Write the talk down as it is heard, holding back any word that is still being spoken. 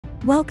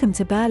Welcome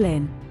to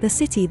Berlin, the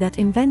city that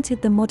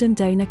invented the modern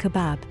doner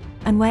kebab,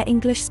 and where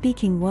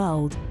English-speaking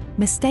world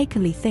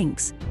mistakenly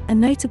thinks a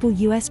notable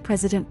US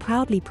president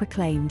proudly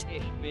proclaimed,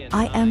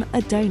 "I am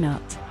a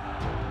donut."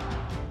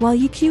 While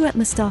you queue at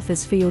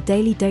Mustafa's for your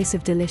daily dose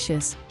of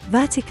delicious,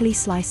 vertically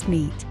sliced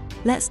meat,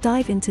 let's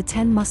dive into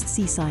 10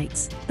 must-see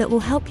sites that will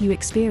help you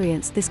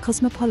experience this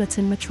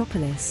cosmopolitan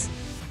metropolis.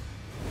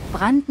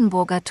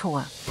 Brandenburger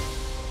Tor.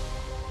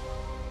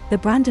 The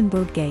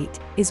Brandenburg Gate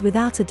is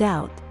without a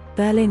doubt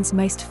Berlin's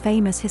most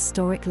famous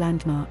historic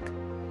landmark.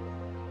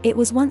 It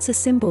was once a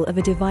symbol of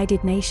a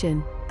divided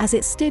nation, as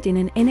it stood in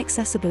an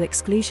inaccessible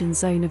exclusion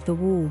zone of the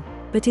wall,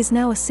 but is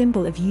now a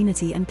symbol of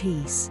unity and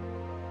peace.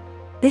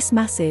 This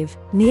massive,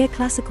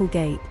 neoclassical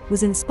gate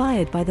was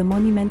inspired by the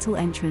monumental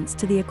entrance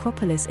to the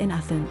Acropolis in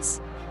Athens.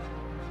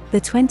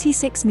 The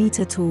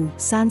 26-meter-tall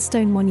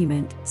sandstone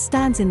monument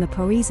stands in the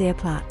Pariser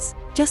Platz,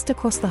 just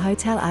across the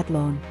Hotel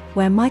Adlon,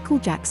 where Michael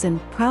Jackson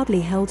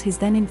proudly held his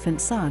then-infant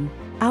son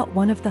out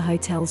one of the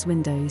hotel's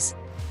windows.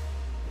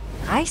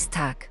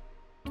 Reichstag.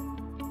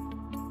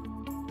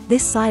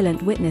 This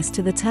silent witness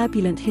to the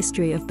turbulent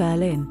history of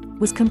Berlin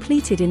was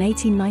completed in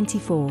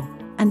 1894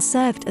 and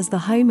served as the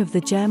home of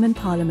the German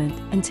parliament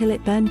until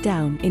it burned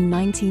down in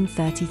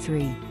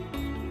 1933.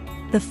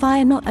 The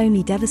fire not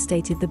only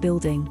devastated the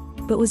building,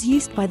 but was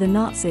used by the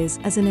Nazis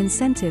as an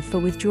incentive for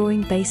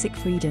withdrawing basic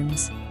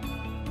freedoms.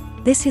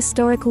 This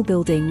historical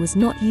building was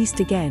not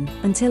used again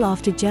until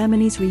after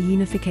Germany's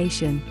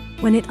reunification,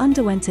 when it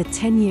underwent a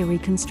 10-year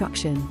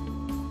reconstruction.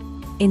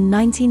 In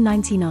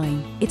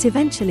 1999, it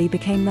eventually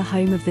became the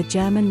home of the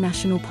German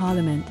National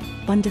Parliament,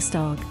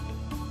 Bundestag.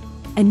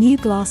 A new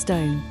glass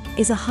dome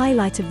is a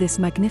highlight of this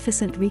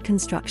magnificent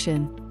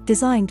reconstruction,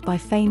 designed by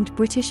famed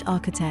British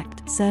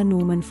architect Sir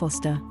Norman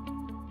Foster.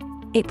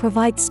 It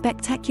provides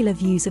spectacular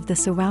views of the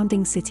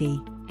surrounding city.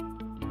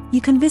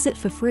 You can visit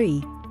for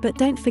free, but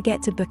don't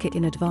forget to book it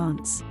in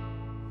advance.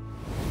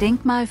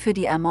 Denkmal für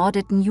die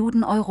ermordeten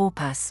Juden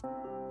Europas.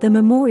 The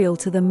Memorial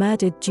to the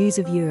Murdered Jews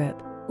of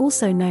Europe,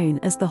 also known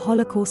as the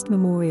Holocaust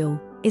Memorial,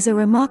 is a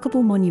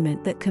remarkable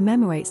monument that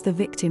commemorates the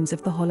victims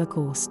of the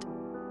Holocaust.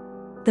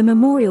 The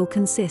memorial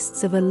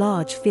consists of a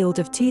large field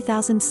of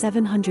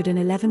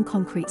 2,711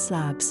 concrete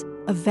slabs,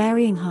 of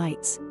varying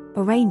heights,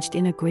 arranged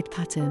in a grid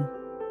pattern.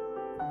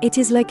 It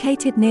is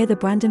located near the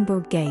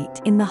Brandenburg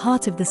Gate in the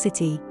heart of the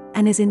city,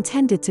 and is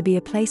intended to be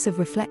a place of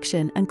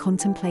reflection and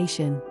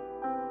contemplation.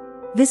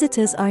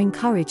 Visitors are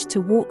encouraged to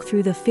walk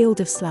through the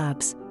field of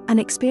slabs and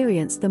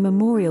experience the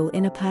memorial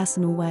in a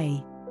personal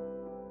way.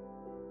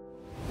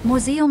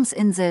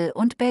 Museumsinsel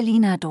und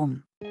Berliner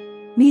Dom.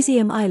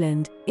 Museum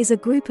Island is a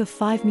group of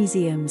 5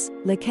 museums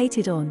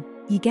located on,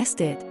 you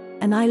guessed it,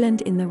 an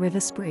island in the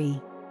River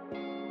Spree.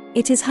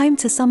 It is home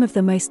to some of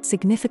the most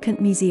significant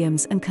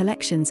museums and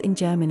collections in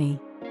Germany.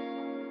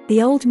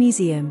 The Old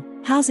Museum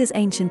houses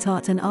ancient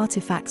art and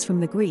artifacts from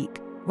the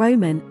Greek,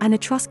 Roman, and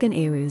Etruscan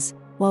eras,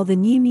 while the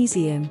New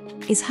Museum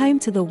is home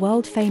to the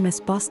world-famous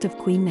bust of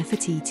Queen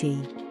Nefertiti.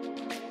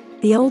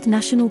 The Old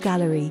National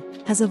Gallery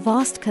has a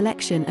vast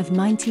collection of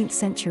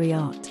 19th-century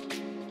art.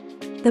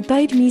 The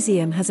Bode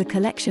Museum has a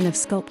collection of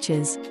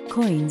sculptures,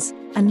 coins,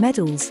 and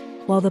medals,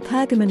 while the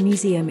Pergamon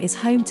Museum is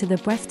home to the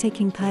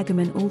breathtaking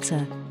Pergamon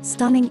Altar,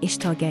 stunning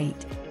Ishtar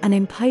Gate, and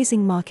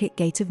imposing Market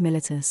Gate of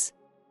Miletus.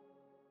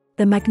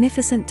 The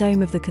magnificent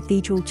dome of the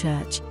Cathedral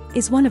Church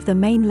is one of the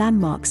main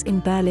landmarks in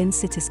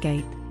Berlin's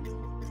cityscape.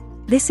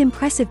 This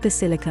impressive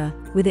basilica,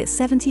 with its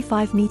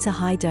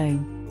 75-meter-high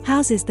dome,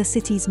 houses the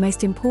city's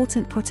most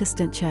important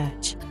Protestant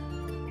church.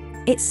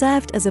 It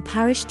served as a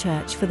parish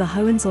church for the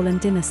Hohenzollern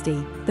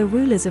dynasty, the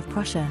rulers of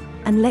Prussia,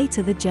 and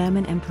later the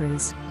German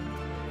emperors.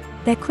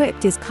 Their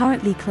crypt is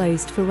currently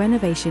closed for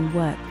renovation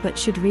work but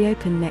should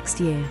reopen next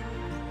year.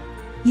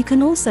 You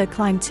can also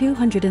climb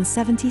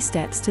 270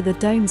 steps to the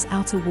dome's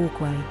outer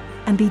walkway,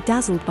 and be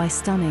dazzled by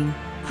stunning,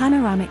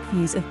 panoramic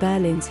views of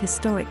Berlin's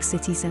historic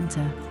city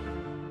center.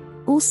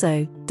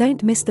 Also,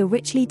 don't miss the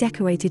richly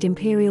decorated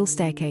imperial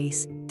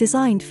staircase,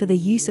 designed for the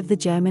use of the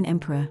German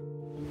emperor.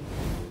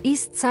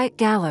 East Side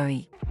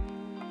Gallery.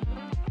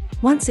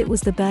 Once it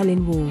was the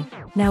Berlin Wall,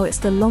 now it's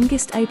the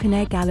longest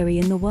open-air gallery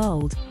in the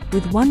world,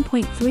 with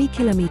 1.3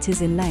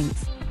 kilometers in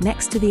length,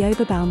 next to the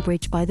Oberbaum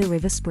Bridge by the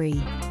River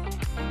Spree.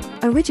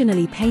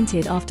 Originally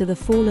painted after the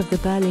fall of the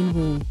Berlin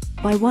Wall,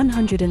 by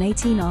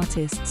 118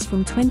 artists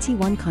from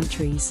 21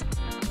 countries.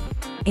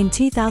 In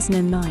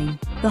 2009,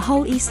 the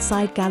whole East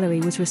Side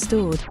Gallery was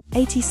restored,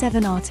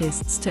 87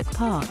 artists took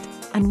part,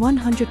 and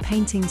 100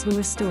 paintings were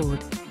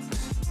restored.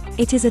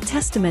 It is a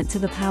testament to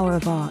the power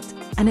of art,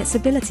 and its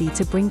ability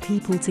to bring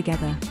people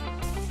together.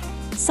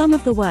 Some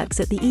of the works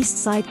at the East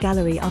Side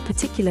Gallery are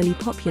particularly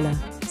popular,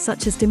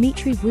 such as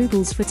Dmitri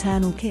Rugel's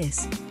Fraternal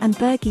Kiss, and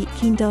Birgit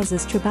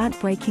Kiendoser's Trabant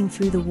Breaking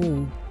Through the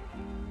Wall.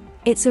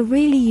 It's a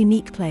really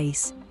unique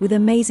place, with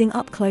amazing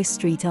up-close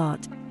street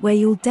art, where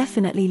you'll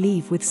definitely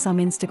leave with some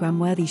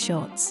Instagram-worthy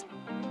shots.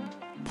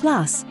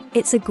 Plus,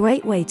 it's a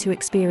great way to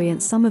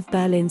experience some of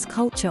Berlin's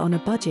culture on a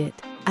budget,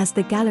 as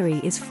the gallery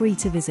is free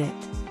to visit.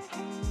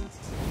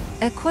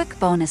 A quick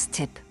bonus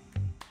tip.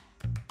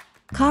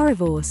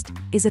 Currywurst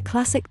is a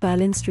classic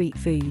Berlin street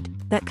food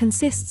that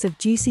consists of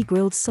juicy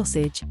grilled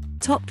sausage,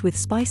 topped with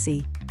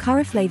spicy,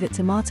 curry-flavored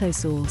tomato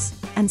sauce,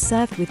 and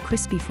served with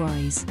crispy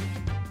fries.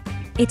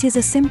 It is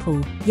a simple,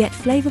 yet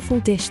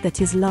flavorful dish that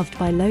is loved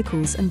by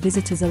locals and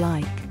visitors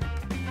alike.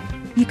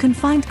 You can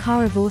find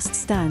currywurst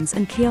stands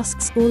and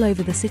kiosks all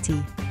over the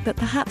city, but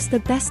perhaps the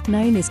best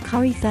known is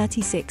Curry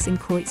 36 in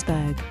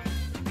Kreuzberg.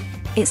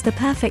 It's the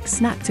perfect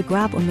snack to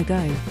grab on the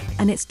go,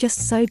 and it's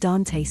just so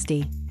darn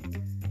tasty.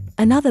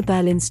 Another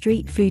Berlin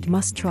street food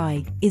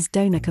must-try is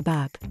döner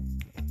kebab.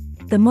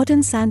 The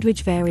modern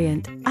sandwich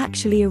variant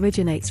actually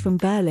originates from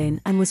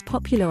Berlin and was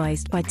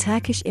popularized by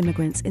Turkish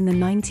immigrants in the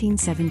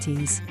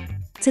 1970s.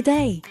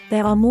 Today,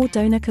 there are more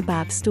döner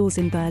kebab stores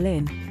in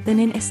Berlin than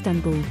in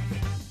Istanbul.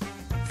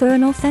 For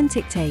an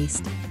authentic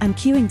taste and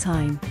queuing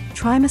time,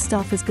 try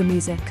Mustafa's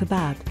Gemüse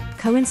kebab,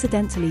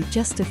 coincidentally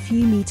just a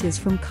few meters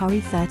from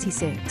Curry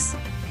 36.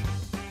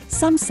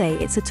 Some say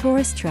it's a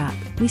tourist trap,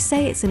 we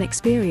say it's an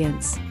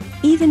experience.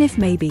 Even if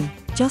maybe,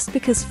 just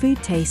because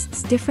food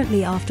tastes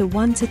differently after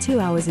 1 to 2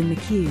 hours in the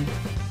queue.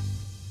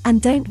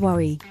 And don't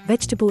worry,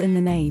 vegetable in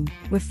the name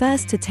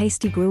refers to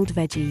tasty grilled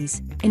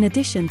veggies, in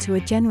addition to a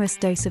generous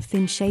dose of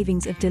thin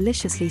shavings of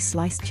deliciously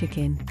sliced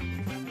chicken.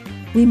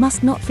 We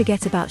must not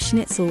forget about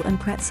schnitzel and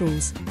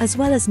pretzels, as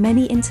well as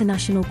many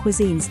international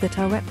cuisines that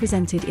are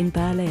represented in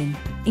Berlin,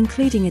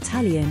 including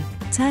Italian,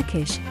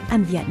 Turkish,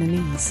 and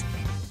Vietnamese.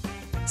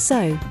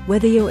 So,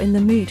 whether you're in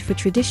the mood for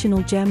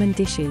traditional German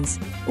dishes,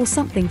 or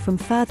something from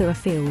further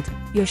afield,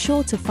 you're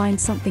sure to find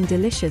something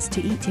delicious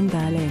to eat in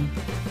Berlin.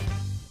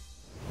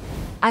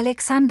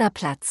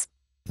 Alexanderplatz.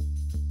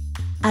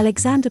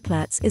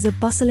 Alexanderplatz is a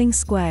bustling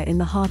square in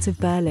the heart of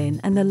Berlin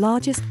and the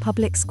largest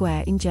public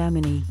square in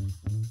Germany.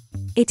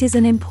 It is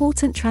an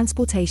important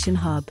transportation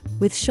hub,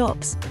 with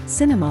shops,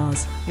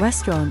 cinemas,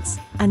 restaurants,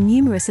 and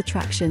numerous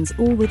attractions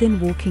all within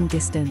walking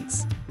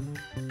distance.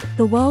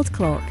 The world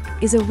clock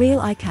is a real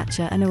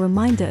eye-catcher and a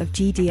reminder of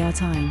GDR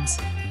times.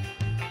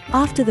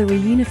 After the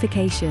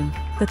reunification,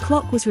 the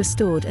clock was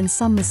restored and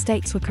some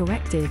mistakes were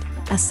corrected,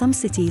 as some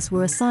cities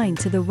were assigned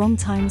to the wrong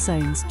time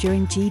zones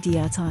during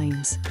GDR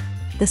times.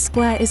 The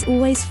square is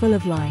always full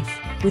of life,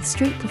 with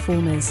street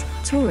performers,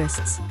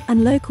 tourists,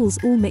 and locals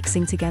all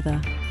mixing together.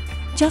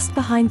 Just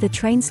behind the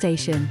train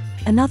station,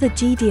 another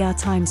GDR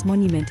times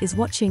monument is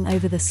watching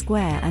over the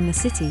square and the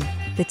city,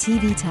 the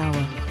TV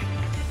tower.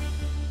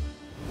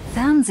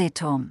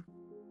 Fernsehturm.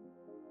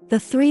 The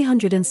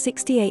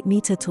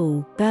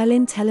 368-meter-tall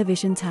Berlin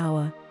Television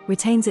Tower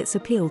retains its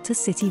appeal to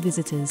city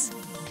visitors.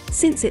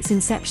 Since its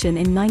inception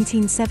in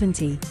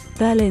 1970,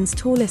 Berlin's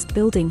tallest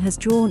building has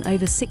drawn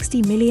over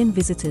 60 million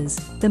visitors,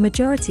 the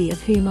majority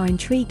of whom are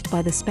intrigued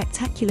by the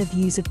spectacular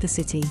views of the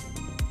city.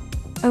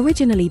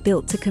 Originally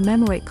built to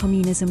commemorate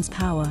communism's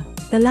power,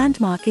 the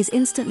landmark is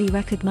instantly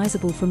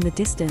recognizable from the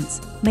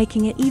distance,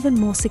 making it even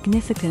more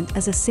significant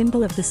as a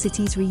symbol of the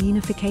city's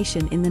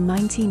reunification in the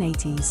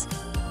 1980s.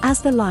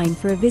 As the line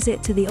for a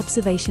visit to the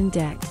observation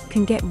deck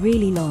can get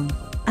really long,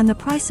 and the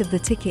price of the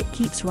ticket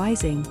keeps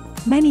rising,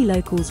 many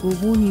locals will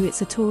warn you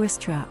it's a tourist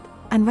trap,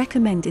 and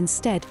recommend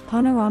instead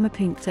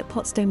Panoramapunkt at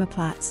Potsdamer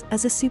Platz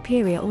as a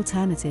superior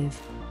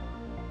alternative.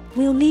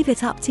 We'll leave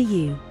it up to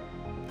you.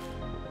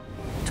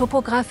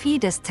 Topographie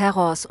des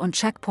Terrors und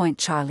Checkpoint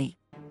Charlie.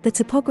 The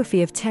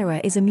Topography of Terror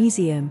is a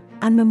museum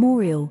and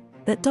memorial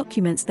that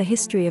documents the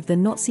history of the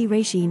Nazi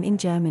regime in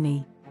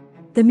Germany.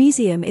 The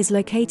museum is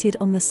located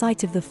on the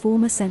site of the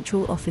former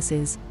central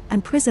offices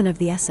and prison of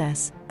the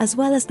SS, as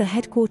well as the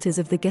headquarters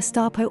of the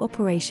Gestapo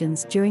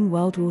operations during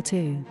World War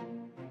II.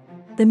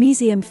 The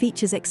museum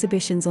features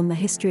exhibitions on the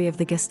history of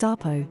the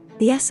Gestapo,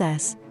 the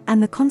SS,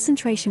 and the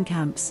concentration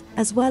camps,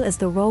 as well as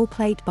the role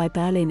played by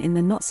Berlin in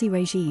the Nazi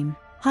regime,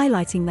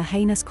 highlighting the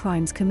heinous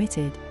crimes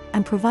committed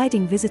and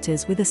providing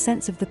visitors with a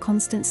sense of the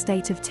constant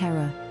state of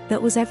terror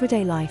that was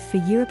everyday life for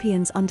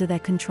Europeans under their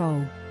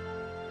control.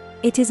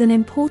 It is an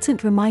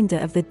important reminder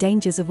of the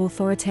dangers of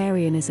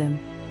authoritarianism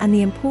and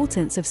the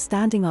importance of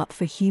standing up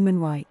for human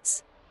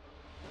rights.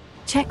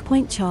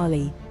 Checkpoint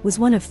Charlie was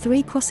one of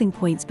 3 crossing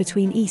points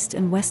between East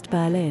and West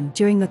Berlin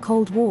during the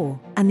Cold War,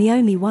 and the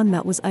only one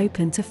that was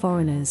open to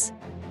foreigners.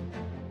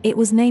 It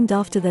was named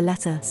after the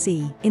letter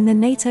C in the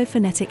NATO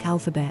phonetic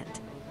alphabet.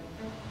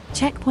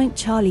 Checkpoint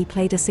Charlie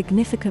played a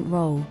significant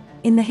role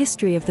in the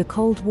history of the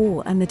Cold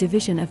War and the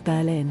division of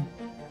Berlin.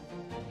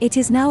 It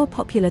is now a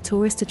popular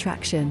tourist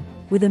attraction,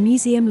 with a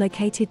museum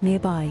located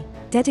nearby,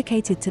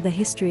 dedicated to the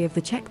history of the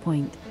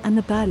checkpoint and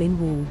the Berlin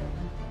Wall.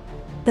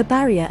 The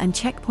barrier and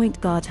checkpoint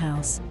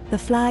guardhouse, the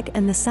flag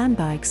and the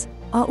sandbags,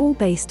 are all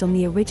based on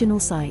the original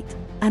site,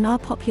 and are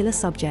popular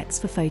subjects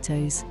for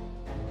photos.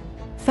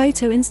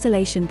 Photo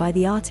installation by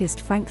the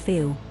artist Frank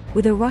Thiel,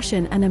 with a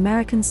Russian and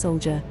American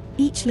soldier,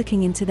 each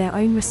looking into their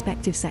own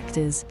respective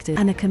sectors,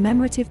 and a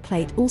commemorative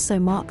plate also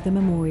mark the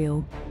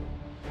memorial.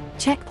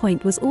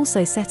 Checkpoint was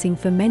also setting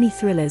for many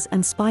thrillers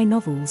and spy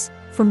novels,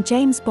 from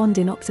James Bond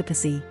in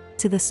Octopussy,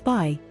 to The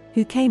Spy,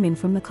 Who Came In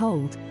From the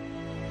Cold.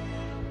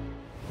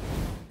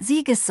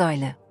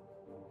 Siegessäule.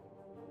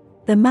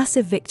 The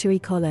massive Victory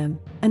Column,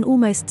 an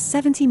almost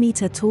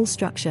 70-meter tall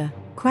structure,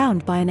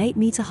 crowned by an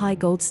 8-meter-high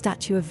gold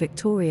statue of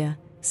Victoria,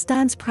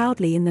 stands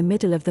proudly in the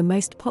middle of the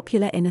most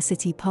popular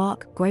inner-city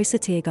park, Großer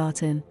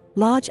Tiergarten,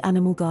 large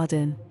animal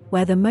garden,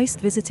 where the most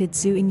visited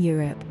zoo in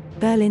Europe,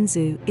 Berlin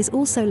Zoo, is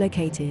also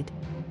located.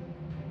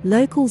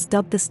 Locals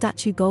dubbed the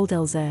statue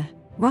Goldelzer,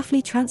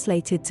 roughly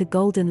translated to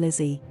Golden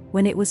Lizzie,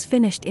 when it was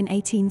finished in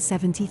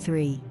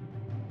 1873.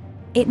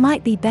 It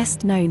might be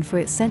best known for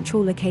its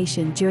central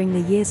location during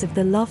the years of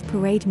the Love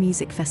Parade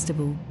music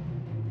festival.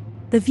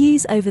 The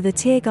views over the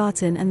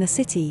Tiergarten and the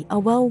city are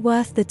well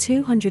worth the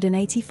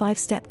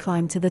 285-step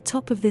climb to the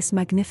top of this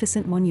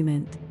magnificent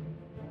monument.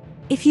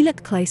 If you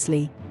look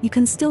closely, you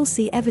can still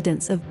see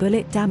evidence of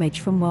bullet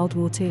damage from World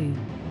War II.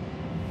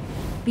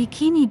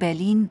 Bikini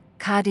Berlin,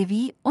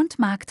 KaDeWe und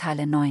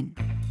Markthalle 9.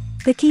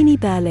 Bikini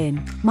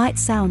Berlin might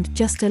sound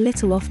just a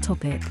little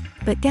off-topic,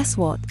 but guess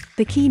what?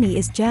 Bikini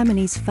is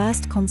Germany's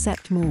first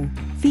concept mall,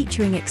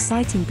 featuring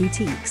exciting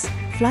boutiques,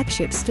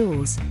 flagship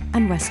stores,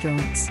 and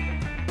restaurants.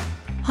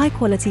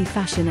 High-quality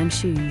fashion and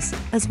shoes,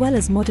 as well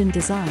as modern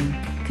design,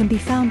 can be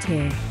found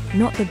here,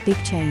 not the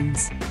big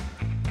chains.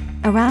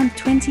 Around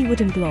 20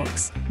 wooden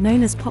blocks,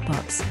 known as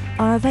pop-ups,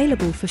 are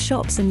available for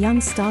shops and young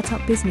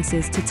start-up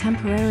businesses to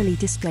temporarily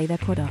display their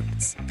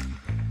products.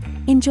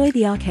 Enjoy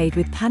the arcade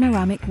with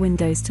panoramic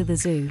windows to the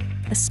zoo,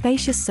 a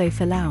spacious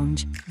sofa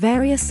lounge,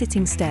 various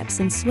sitting steps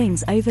and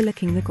swings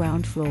overlooking the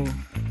ground floor.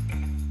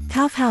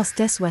 Kaufhaus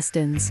des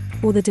Westens,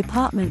 or the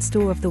Department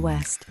Store of the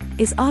West,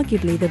 is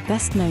arguably the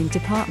best-known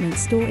department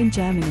store in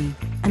Germany,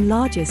 and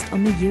largest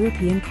on the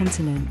European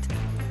continent.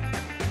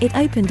 It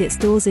opened its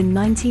doors in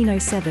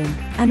 1907,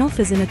 and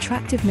offers an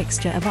attractive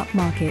mixture of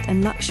upmarket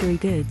and luxury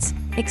goods,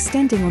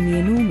 extending on the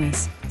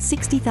enormous,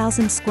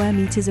 60,000 square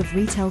meters of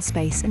retail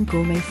space and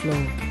gourmet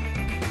floor.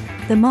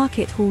 The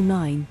Market Hall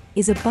 9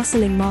 is a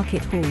bustling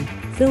market hall,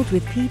 filled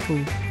with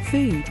people,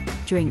 food,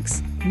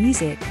 drinks,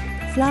 music,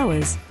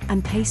 flowers,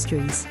 and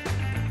pastries.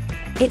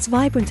 It's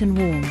vibrant and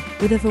warm,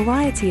 with a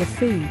variety of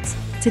foods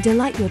to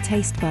delight your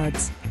taste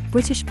buds.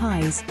 British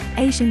pies,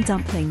 Asian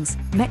dumplings,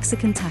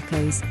 Mexican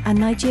tacos, and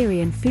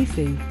Nigerian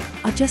fufu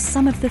are just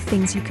some of the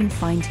things you can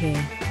find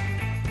here.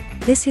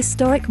 This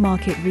historic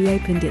market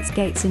reopened its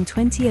gates in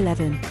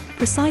 2011,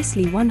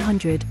 precisely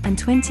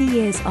 120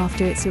 years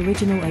after its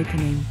original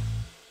opening.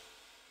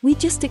 We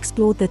just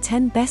explored the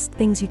 10 best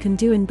things you can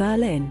do in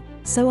Berlin,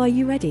 so are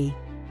you ready?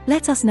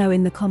 Let us know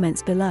in the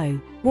comments below,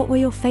 what were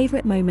your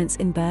favorite moments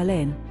in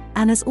Berlin?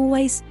 And as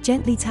always,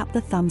 gently tap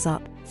the thumbs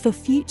up for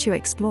future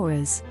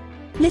explorers.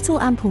 Little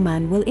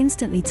Ampelman will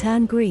instantly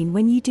turn green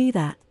when you do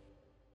that.